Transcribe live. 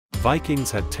Vikings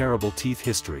had terrible teeth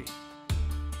history.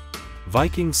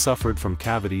 Vikings suffered from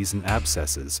cavities and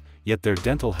abscesses, yet their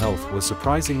dental health was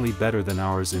surprisingly better than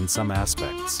ours in some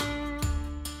aspects.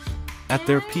 At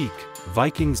their peak,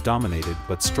 Vikings dominated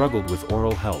but struggled with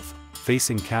oral health,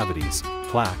 facing cavities,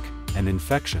 plaque, and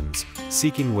infections,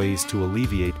 seeking ways to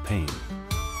alleviate pain.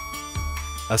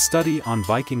 A study on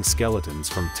Viking skeletons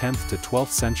from 10th to 12th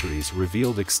centuries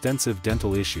revealed extensive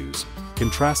dental issues,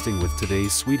 contrasting with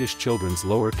today's Swedish children's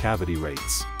lower cavity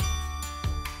rates.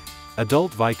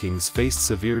 Adult Vikings faced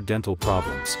severe dental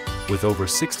problems, with over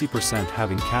 60%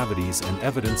 having cavities and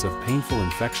evidence of painful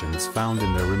infections found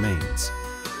in their remains.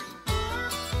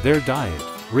 Their diet,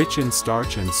 rich in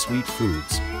starch and sweet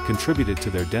foods, contributed to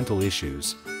their dental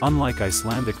issues, unlike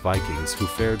Icelandic Vikings who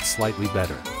fared slightly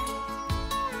better.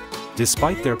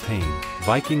 Despite their pain,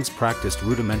 Vikings practiced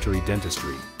rudimentary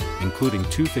dentistry, including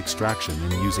tooth extraction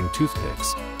and using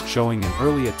toothpicks, showing an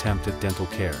early attempt at dental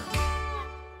care.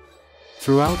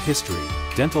 Throughout history,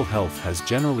 dental health has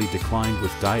generally declined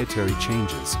with dietary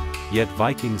changes, yet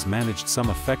Vikings managed some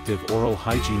effective oral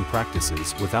hygiene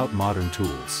practices without modern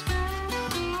tools.